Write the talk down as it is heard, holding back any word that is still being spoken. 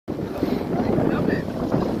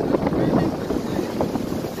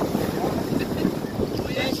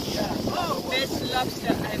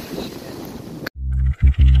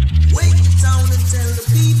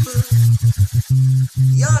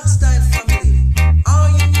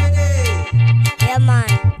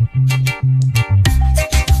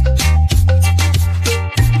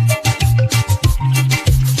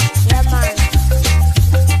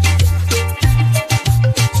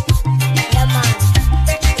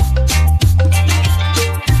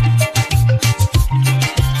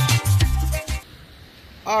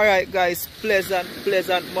Alright guys,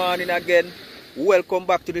 pleasant morning again. Welcome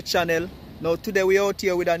back to the channel. Now today we out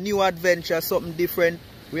here with a new adventure, something different.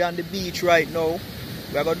 We're on the beach right now.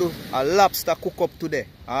 We're going to do a lobster cook up today.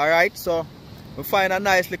 Alright, so we find a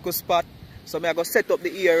nice little spot. So I'm going to set up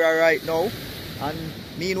the area right now. And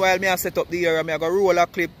meanwhile, I'm set up the area, I'm going to roll a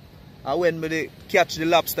clip when we catch the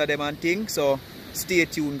lobster them and things. So stay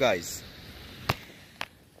tuned guys.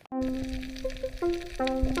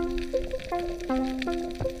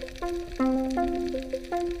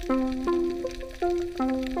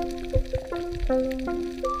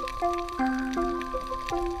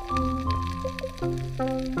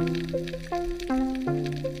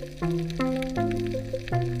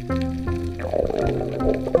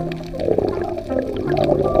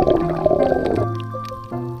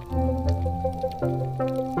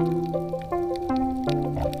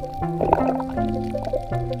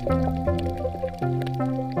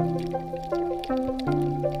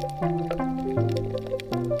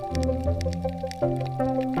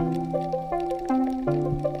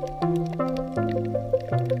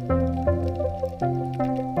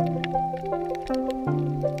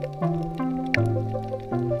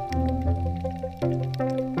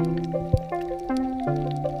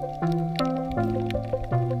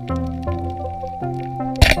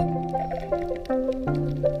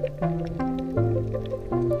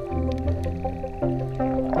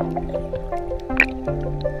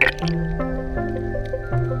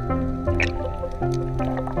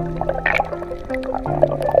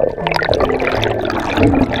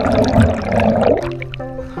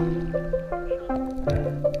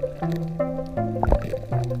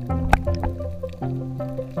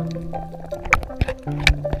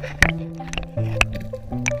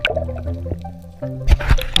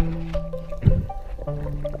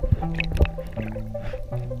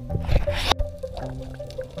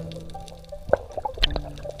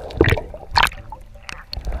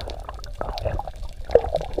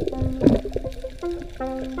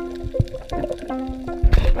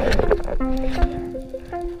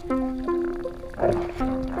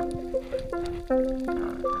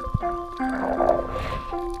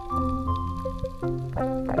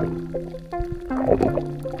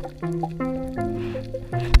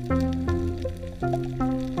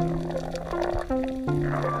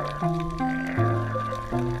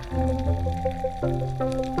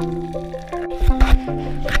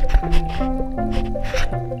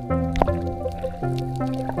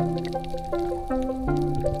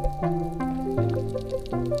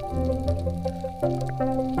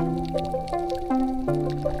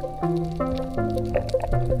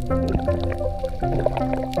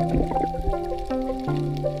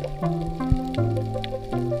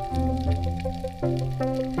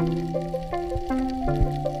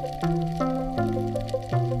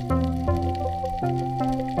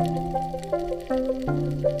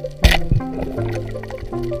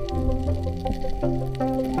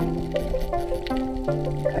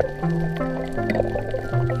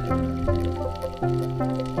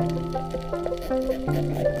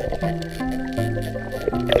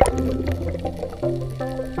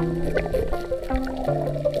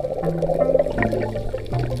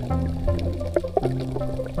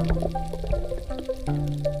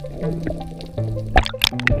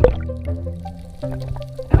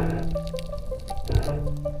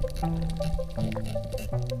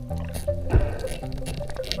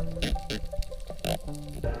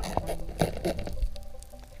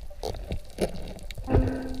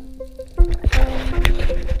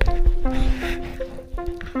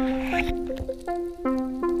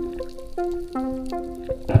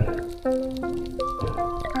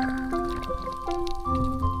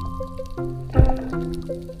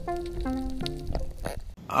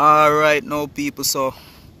 Alright now people, so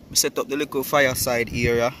we set up the little fireside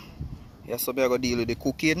area. Yeah, so we are going to deal with the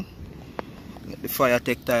cooking. Let the fire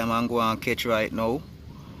take time and go and catch right now.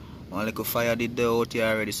 One little fire did the out here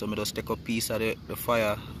already, so I just take a piece of the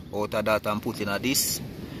fire out of that and put in this.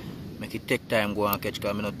 Make it take time go and catch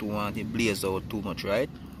because I don't want it blaze out too much, right?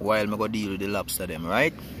 While I go deal with the lobster them,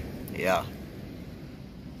 right? Yeah.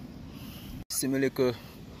 See my little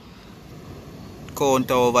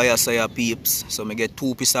counter over here, so peeps. So I get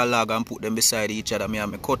 2 pieces of log and put them beside each other. I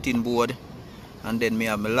have my cutting board and then I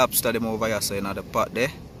have my lobster them over here, so in the pot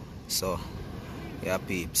there. So yeah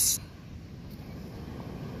peeps.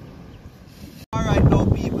 Alright now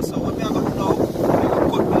people, so what we are going to do now, we are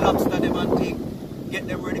going to cut the lobster them and thing, get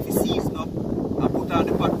them ready for season up and put on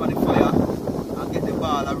the pot for the fire and get the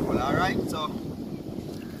ball a roll. Alright, so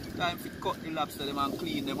time to cut the lobster them and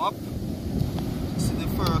clean them up. This is the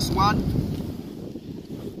first one.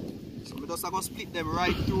 So just gonna split them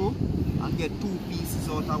right through and get 2 pieces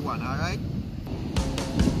out of one, alright?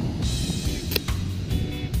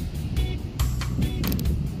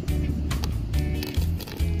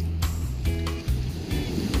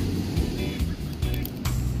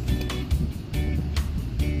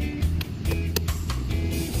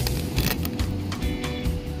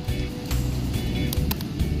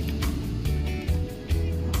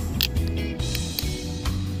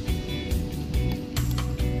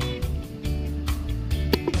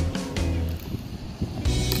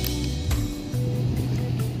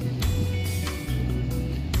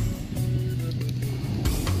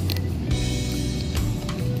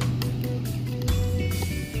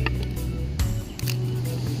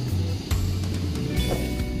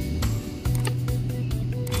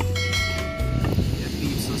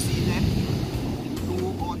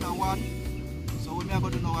 So we are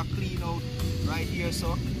going to do now a clean out right here,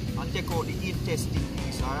 so, and take out the intestine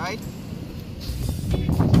piece, alright?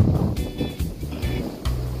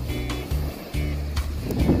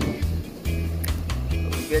 So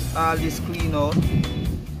we get all this clean out.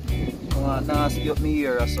 I want to nasty up my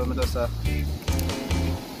ear, so I just put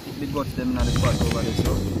the guts them in the pot over there,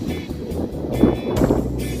 so.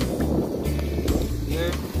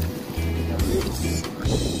 Here,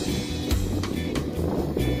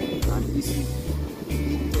 and this is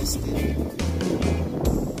intestine.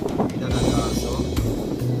 That also.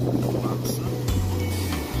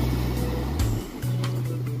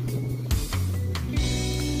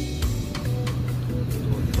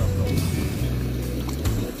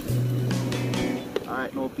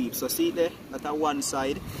 Alright, no peeps. So see there, at one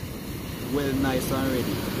side, well nice and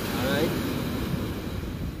ready. Alright?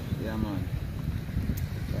 Yeah man.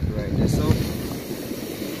 Right there, so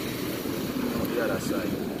on the other side.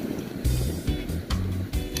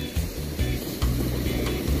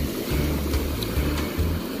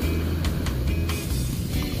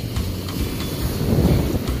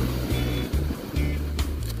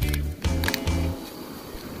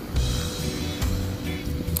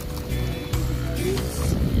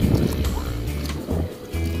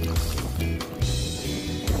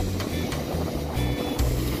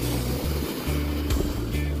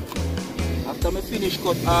 After I finish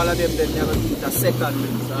cut all of them, then never eat a second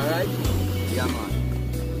rinse, alright? Yeah man.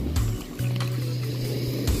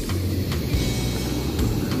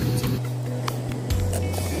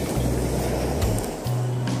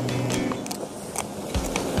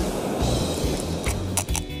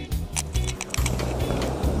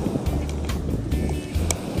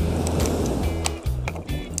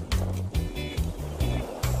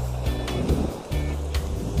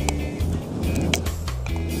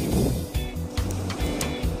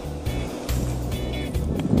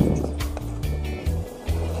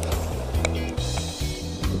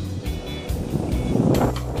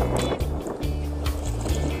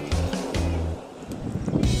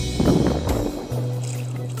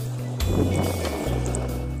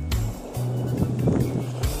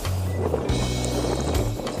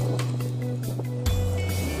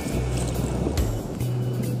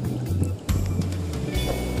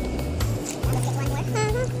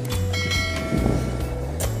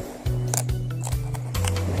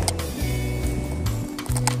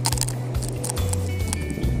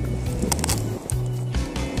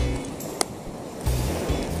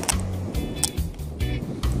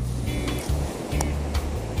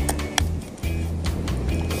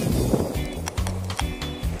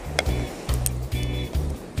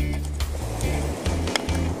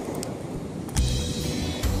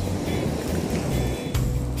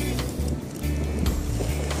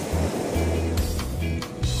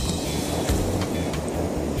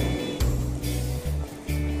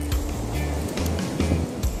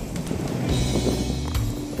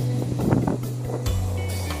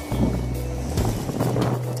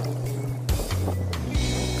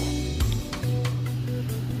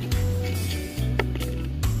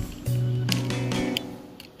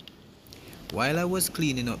 While I was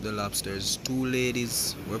cleaning up the lobsters, 2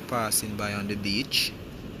 ladies were passing by on the beach.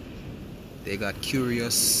 They got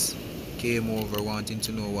curious, came over wanting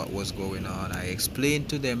to know what was going on. I explained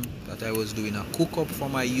to them that I was doing a cook-up for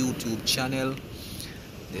my YouTube channel.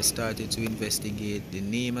 They started to investigate the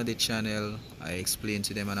name of the channel. I explained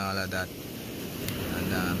to them and all of that.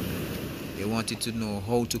 And they wanted to know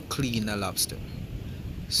how to clean a lobster.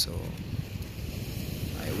 So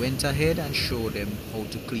I went ahead and showed them how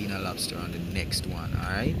to clean a lobster on the next one,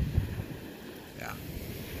 alright? Yeah.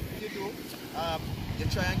 You do, you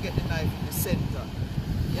try and get the knife in the center.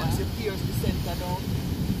 Yeah. Once you pierce the center down,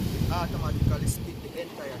 it automatically split the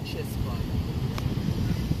entire chest part.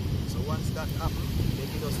 So once that happens, then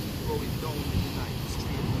you just keep going down with the knife,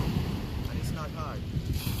 straight down. not hard.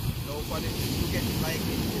 Now for the to get it like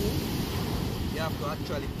it too, you have to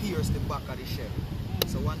actually pierce the back of the shell.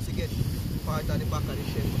 So once you get part of the back of the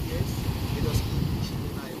shell pierced, you just keep pushing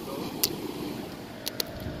the knife down.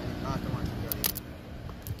 Automatically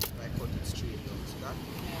like cut it straight down. See that?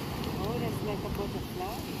 Oh, that's like a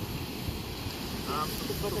butterfly.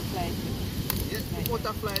 The butterfly. Yes, the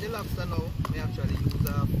butterfly, the lobster now, we actually use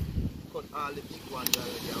cut all the big ones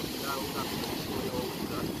already. I would have to show you how to do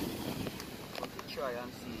that. But to try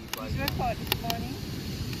and see if I Did you record this morning?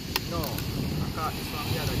 No, I caught this from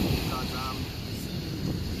the other day because the sea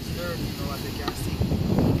is dirty, you know, as you can see.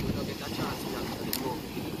 We don't get a chance to actually go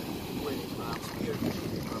when it's spear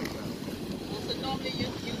fishing from there. So normally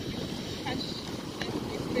you catch,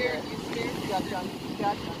 you spear. Catch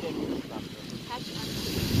and then you stop. Catch and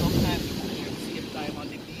Sometimes you put it at the same time on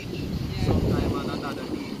the beach, sometimes on another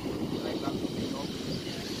day. Like that, you know.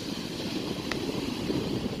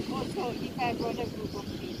 Also, if I brought a group of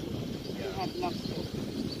people who have lobster,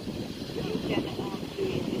 you can do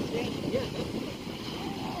it this way. Yeah, definitely.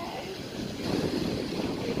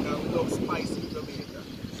 We love spice in Jamaica.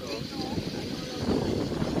 So.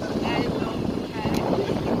 I know.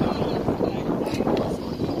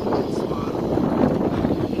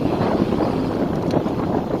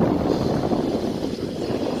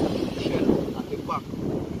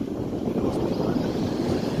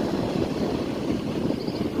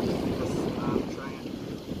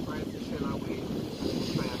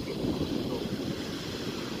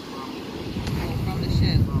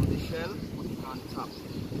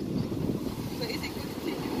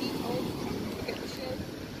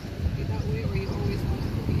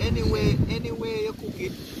 Anyway you cook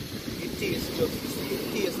it, it tastes just the same. It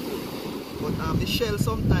tastes good. But the shell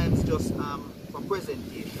sometimes just for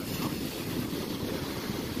presentation. You know? Yeah.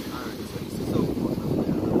 Alright, so this is how we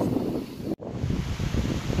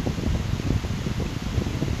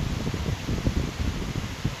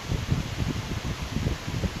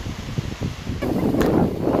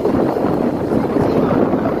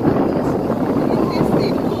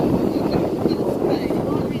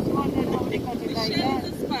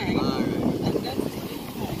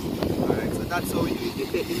that's how you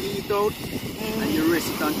take the meat out and you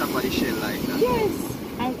rest it on top of the shell like that. Yes,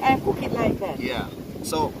 I cook it like that. Yeah.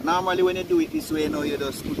 So normally when you do it this way, now you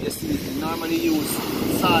just put your seasoning. Normally you use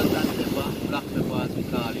salt and pepper, black pepper as we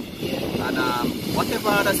call it. Yeah. And whatever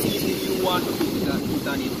other seasoning you want to put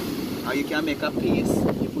on it, or you can make a paste.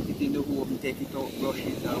 You put it in the oven, take it out, brush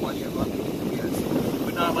it or whatever. Yes.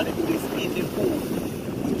 We normally do this in the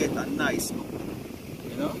oven. You get a nice look.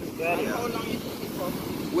 You know? Yeah. And how long you cook it for?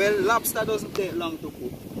 Well, lobster doesn't take long to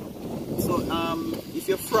cook. So if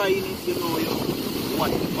you're frying it, you know you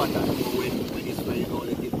want the butter when it's ready, you know,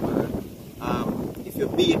 let it burn. If you're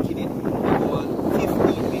baking it, you go on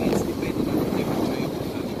 15 minutes depending on the temperature you put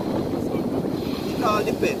on it. It all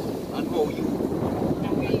depends on how you cook.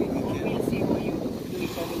 And we'll see how you do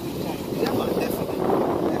it on the good time. Yeah, man, definitely.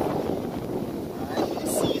 Alright, the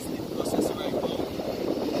seasoning process right now.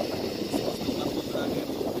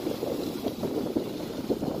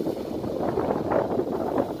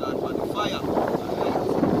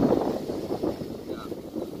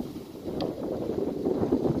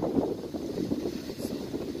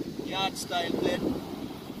 YAAD style blend,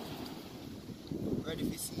 ready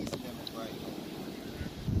for season them up right now.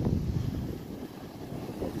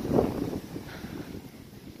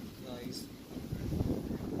 Nice.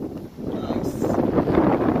 YAAD style.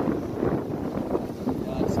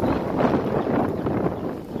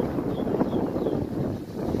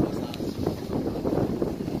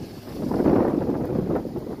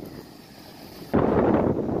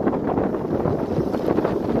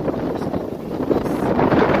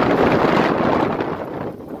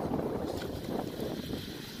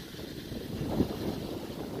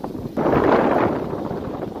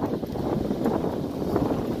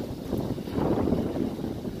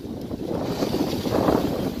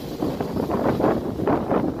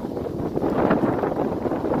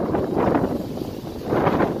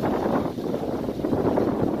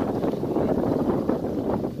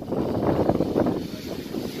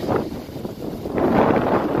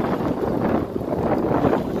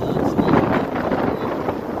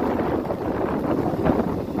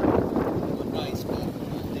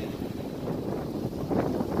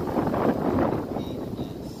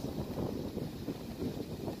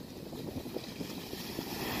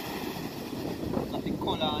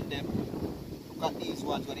 Color on them. Look at these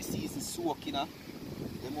ones where the seeds is soaking up.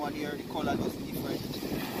 Them one here, the color looks different.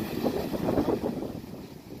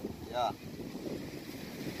 Yeah.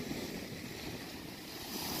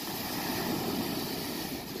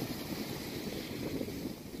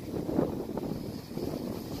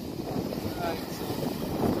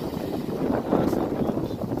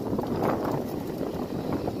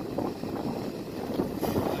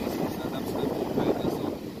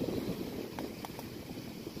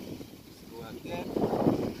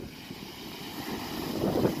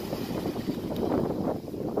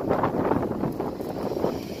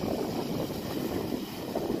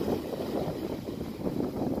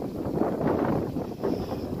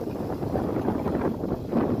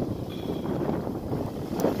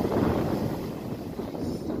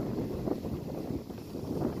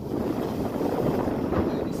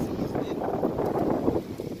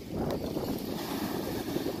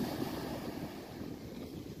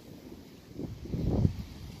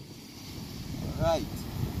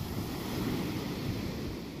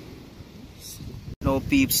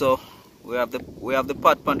 peeps. So we have the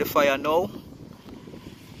pot on the fire now.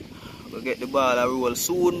 We'll get the ball a roll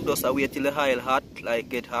soon. Just a wait till the oil hot, like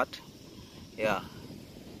get hot. Yeah.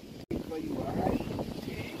 For you, alright?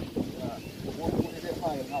 Okay. Yeah. Won't the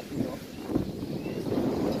oil hot, you know.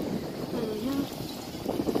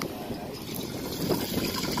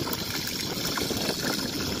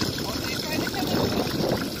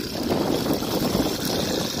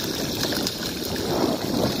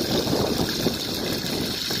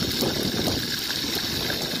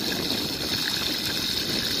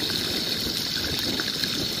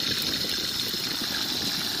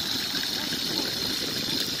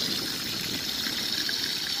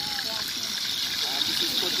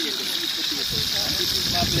 This is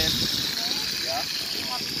my blend. Yeah.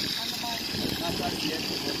 Not as yet,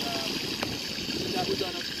 but we're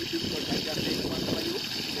gonna keep this because I can make one for you.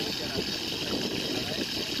 Then you can have it.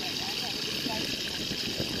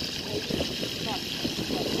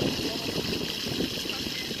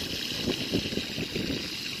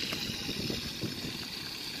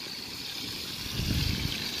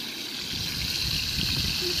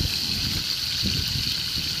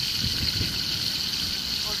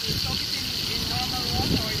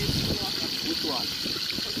 Which one?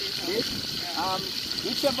 This?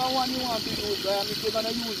 Whichever one you want to use. If you're gonna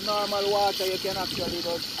use normal water, you can actually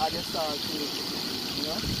just add the salt to it. You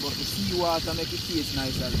know? But the sea water make it taste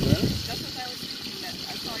nice as well. That's what I was thinking. That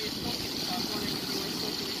I saw you soaking, so I was wondering if you were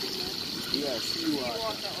soaking it in the Yeah, sea water.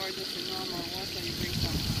 or just the normal water you bring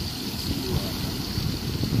from. Sea water.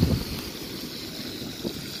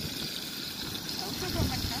 I'll put on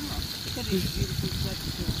my camera. Look at this beautiful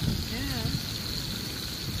vegetable. Yeah.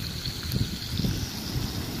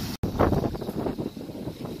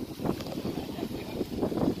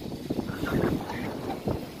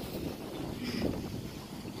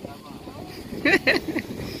 Yes.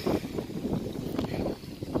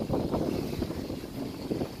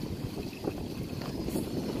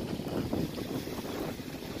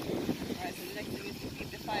 Keep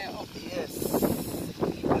the fire.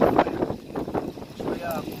 So you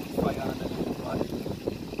have fire under the pot.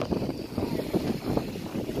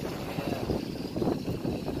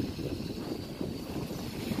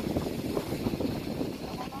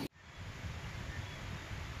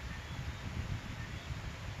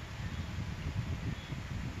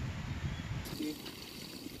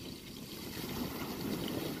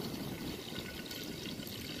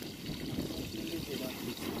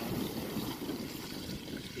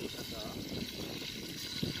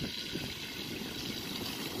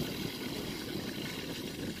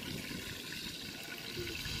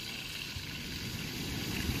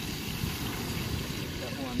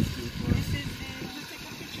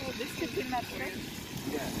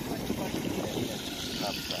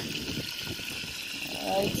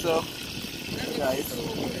 Alright, so guys.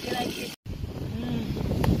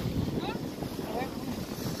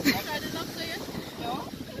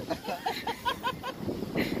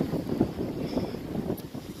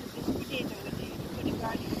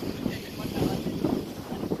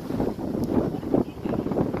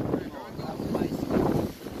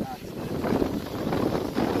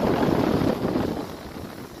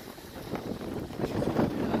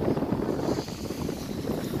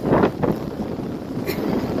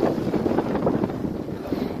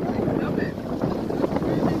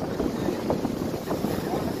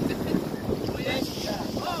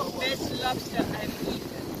 Lobster I've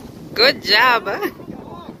eaten. Good job. If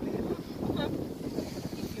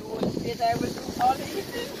you would did, I would do all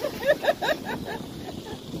eating.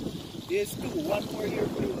 There's two, one more here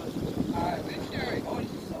for you. Sure. Oh,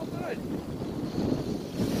 it's so good.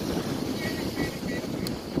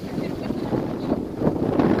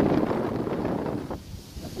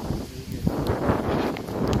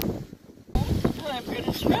 I'm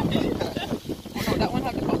pretty sure. Oh, that one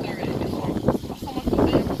had the coat already before. Someone put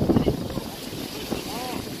there.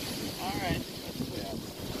 Oh, all right.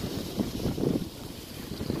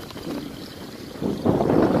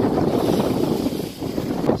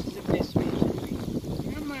 The best way to do it.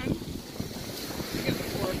 Yeah, man. Get the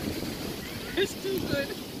fork. It's too good.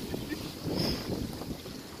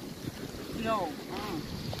 No.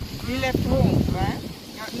 We left home, right?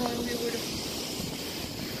 Not knowing we would have.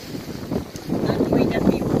 Not knowing that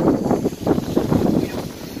we would,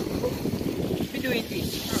 be doing this.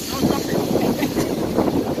 No stopping.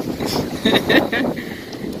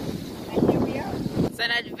 And here we are. It's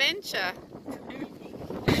an adventure.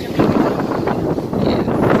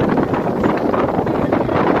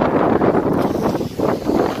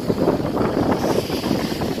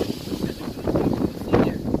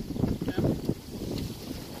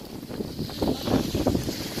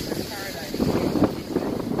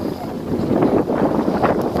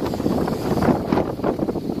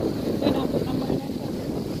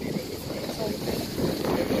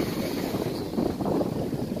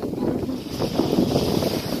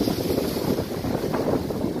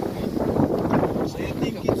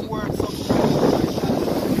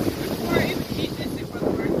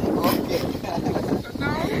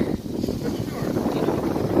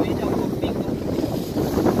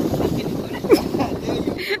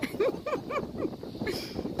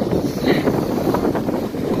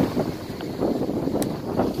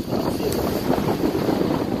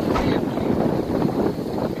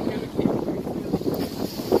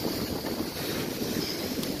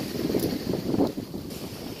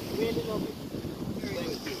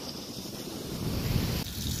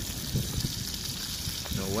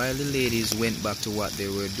 while the ladies went back to what they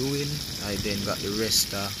were doing, I then got the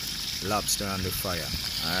rest of lobster on the fire.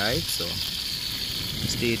 Alright, so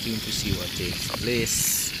stay tuned to see what takes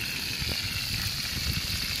place.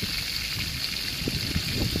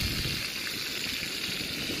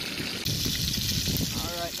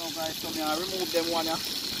 Alright now guys, so I remove them one,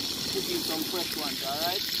 put in some fresh ones,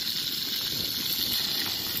 alright?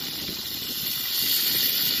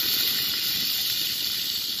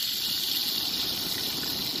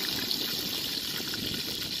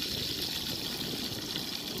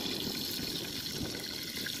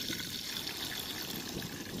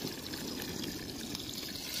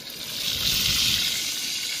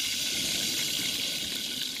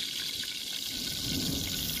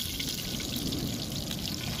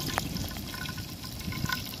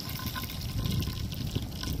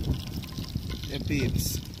 Yeah,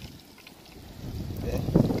 peeps. Yeah.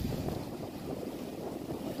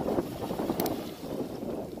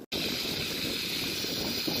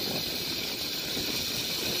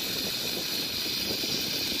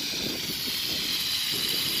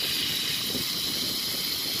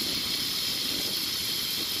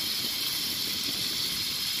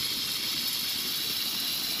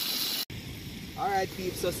 Alright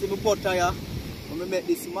peeps, so see my butter here. When we make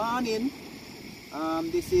this morning.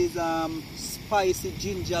 This is spicy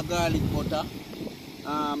ginger garlic butter.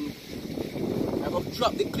 I'm going to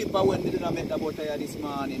drop the clipper when we didn't make the butter here this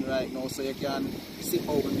morning right now, so you can see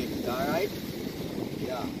how we make it, alright?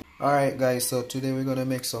 Yeah. Alright guys, so today we're going to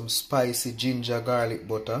make some spicy ginger garlic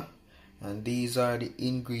butter. And these are the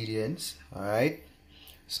ingredients, alright?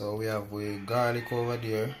 So we have garlic over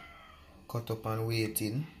there, cut up and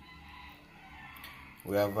waiting.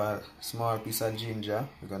 We have a small piece of ginger.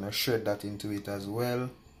 We're going to shred that into it as well.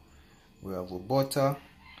 We have a butter.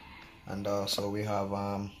 And also we have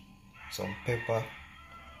some pepper.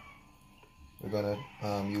 We're going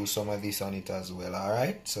to use some of this on it as well.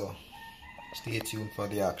 Alright, so stay tuned for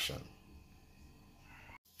the action.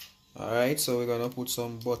 Alright, so we're going to put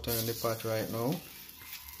some butter in the pot right now.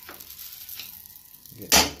 Get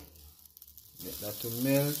that to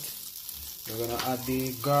melt. We're going to add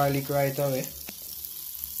the garlic right away.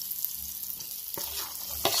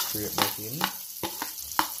 Scrape that in, and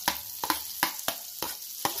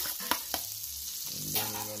then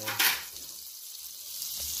we're gonna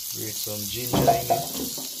grate some ginger in it.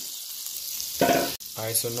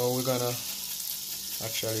 Alright, so now we're gonna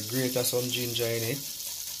actually grate some ginger in it.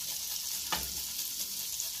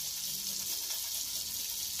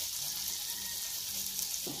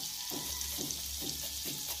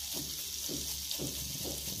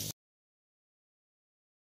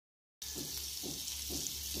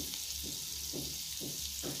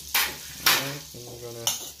 And we're gonna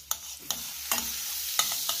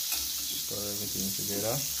stir everything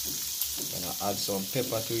together. Gonna add some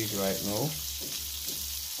pepper to it right now.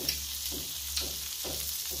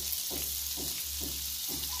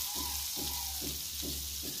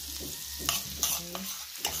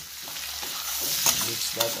 Mix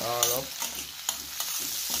that all up.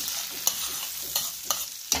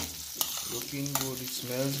 Looking good, it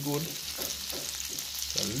smells good.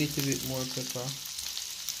 A little bit more pepper.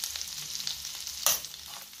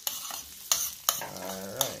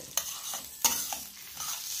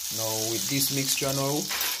 Now with this mixture now,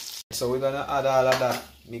 so we're gonna add all of that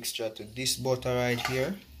mixture to this butter right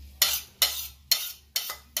here.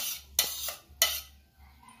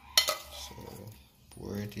 So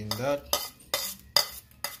pour it in that.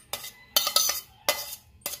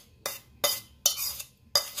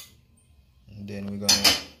 And then we're gonna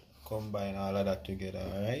combine all of that together,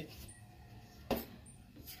 alright?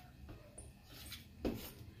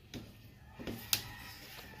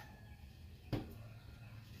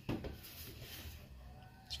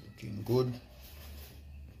 Looking good.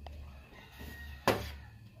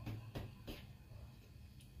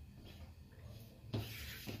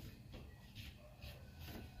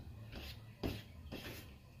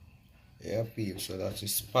 Yeah, people, so that's a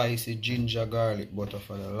spicy ginger garlic butter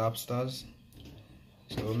for the lobsters.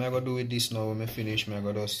 So what I'm gonna do with this now, when I finish, I'm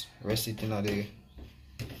gonna just rest it in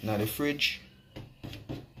the fridge.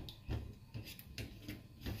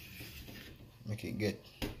 Make it get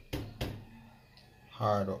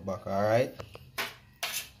hard up back, alright?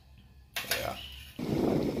 Yeah.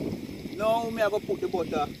 Now I'm gonna put the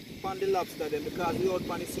butter on the lobster then, because we out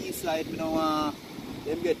on the seaside, you know,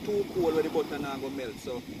 them get too cold where the butter now go melt.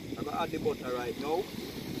 So I'm gonna add the butter right now.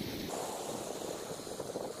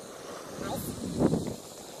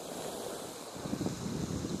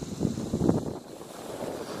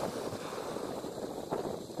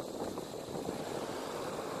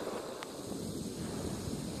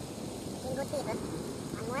 Good flavor.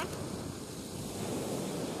 And more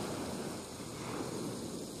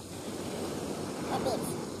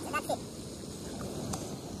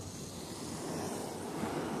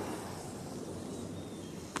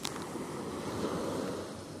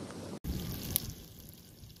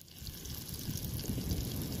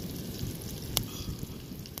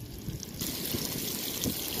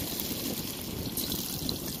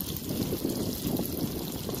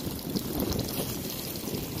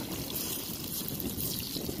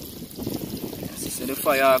So the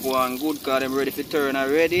fire go on good because I'm ready for turn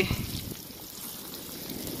already.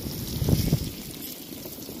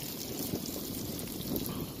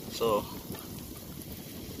 So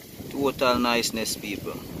total niceness,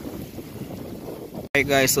 people. Alright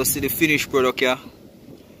guys, so see the finished product here.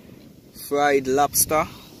 Fried lobster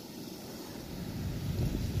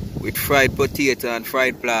with fried potato and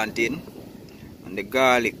fried plantain. And the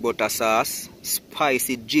garlic butter sauce,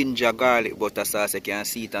 spicy ginger garlic butter sauce. You can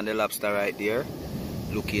see it on the lobster right there.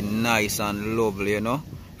 Looking nice and lovely, you know.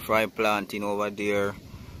 Fried plantain over there.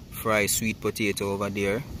 Fried sweet potato over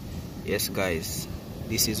there. Yes guys,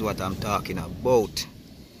 this is what I'm talking about.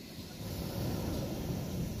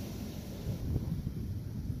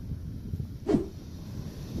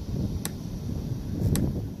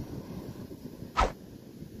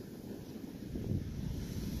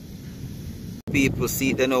 People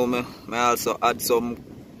see it, you know, I also add some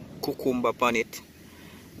cucumber upon it.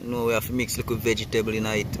 You know, we have to mix little vegetable in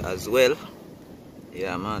it as well.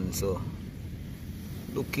 Yeah man, so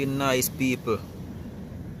looking nice, people.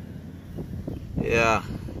 Yeah,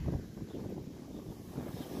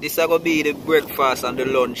 this is gonna be the breakfast and the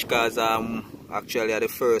lunch, cause actually the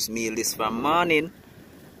first meal this from morning.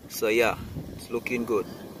 So yeah, it's looking good.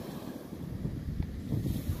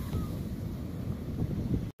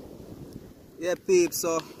 Yeah peeps,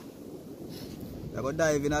 so I'm gonna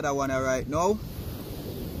dive in another one right now.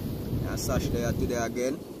 And Sash there today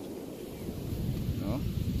again. No.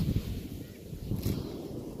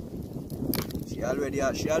 She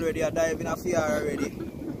already diving a fear already.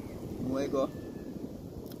 Where you go?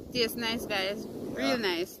 Tastes nice, guys. Real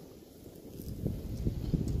nice.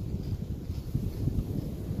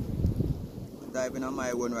 Diving on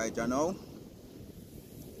my one right now.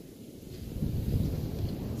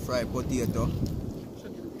 Fried potato.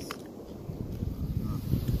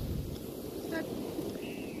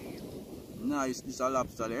 Nice, this is a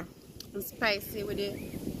lobster there. And spicy with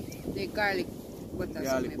the garlic butter.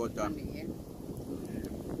 Garlic butter. Yeah.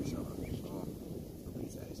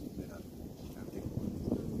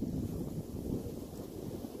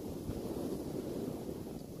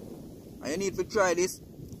 And you need to try this,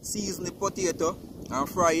 season the potato and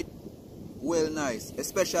fry it well nice,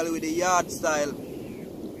 especially with the YAAD style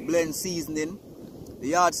blend seasoning.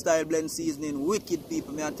 The YAAD style blend seasoning, wicked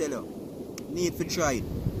people, may I tell you. Need to try it.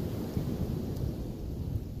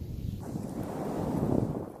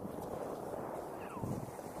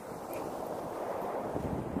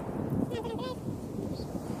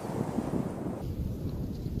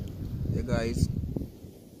 Yeah guys.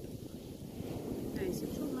 Nice,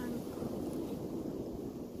 man.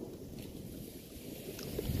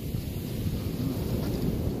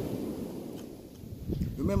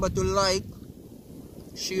 Remember to like,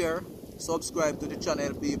 share, subscribe to the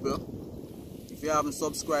channel, people. If you haven't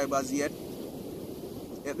subscribed as yet,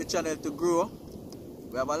 help the channel to grow.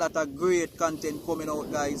 We have a lot of great content coming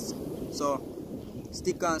out, guys. So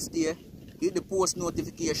stick and stay. Hit the post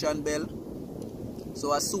notification bell.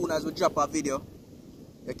 So as soon as we drop a video,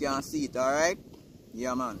 you can see it, alright?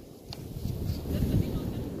 Yeah man.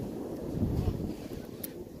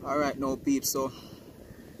 Alright now peeps, so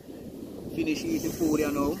finish eating food here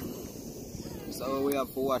now. So we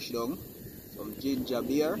have to wash down some ginger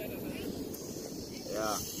beer.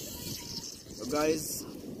 Yeah. So guys,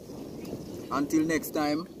 until next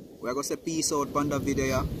time, we're gonna say peace out on the video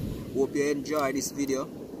here. Hope you enjoy this video.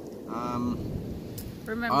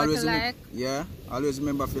 Remember to like. Yeah, always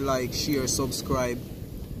remember to like, share, subscribe.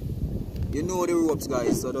 You know the ropes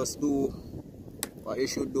guys, so just do what you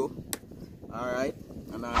should do. Alright.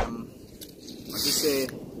 And I just say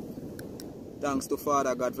thanks to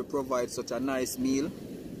Father God for provide such a nice meal.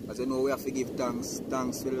 As you know, we have to give thanks.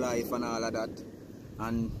 Thanks for life and all of that.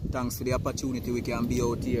 And thanks for the opportunity we can be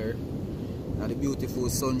out here. And the beautiful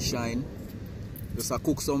sunshine. Just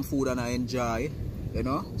cook some food and I enjoy. You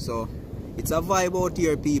know? So it's a vibe out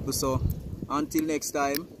here, people. So until next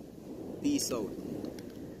time, peace out.